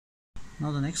Now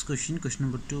the next question, question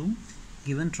number 2.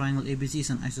 Given triangle ABC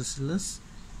is an isosceles,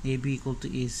 AB equal to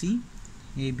AC,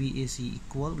 AB AC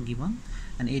equal given,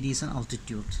 and AD is an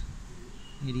altitude.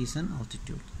 AD is an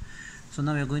altitude. So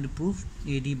now we are going to prove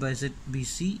AD bisect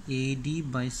BC,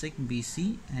 AD bisect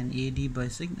BC, and AD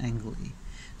bisect angle A.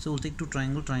 So we'll take two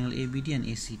triangle ABD and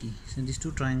ACD. So in these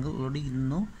two triangles already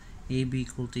know AB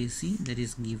equal to AC, that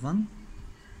is given.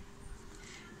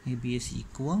 ABAC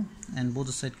equal, and both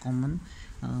the side common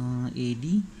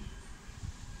AD,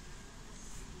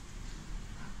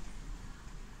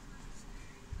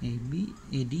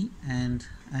 AD, and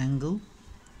angle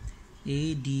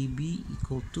ADB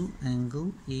equal to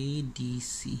angle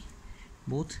ADC,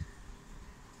 both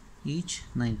each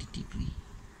 90 degree.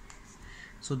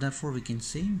 So we can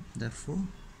say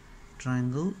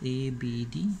triangle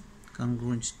ABD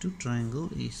congruent to triangle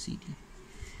ACD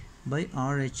by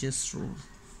RHS rule,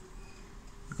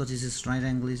 because this is right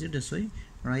angle, is it? That's why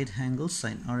right angle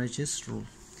sine, RHS rule.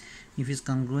 If it's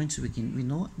congruent, we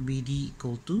know BD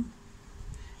equal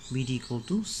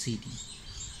to CD.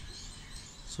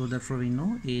 So therefore we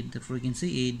know therefore we can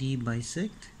say AD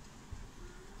bisect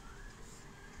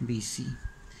BC.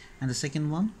 And the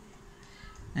second one,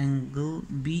 angle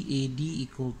BAD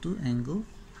equal to angle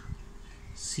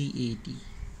CAD.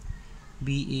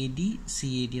 BAD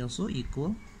CAD also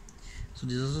equal. So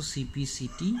this is also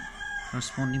CPCT,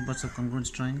 corresponding parts of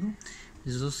congruent triangle.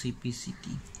 This is also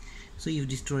CPCT. So if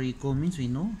these two are equal, means we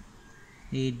know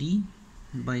AD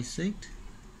bisect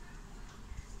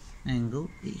angle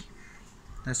A.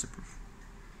 That's the proof.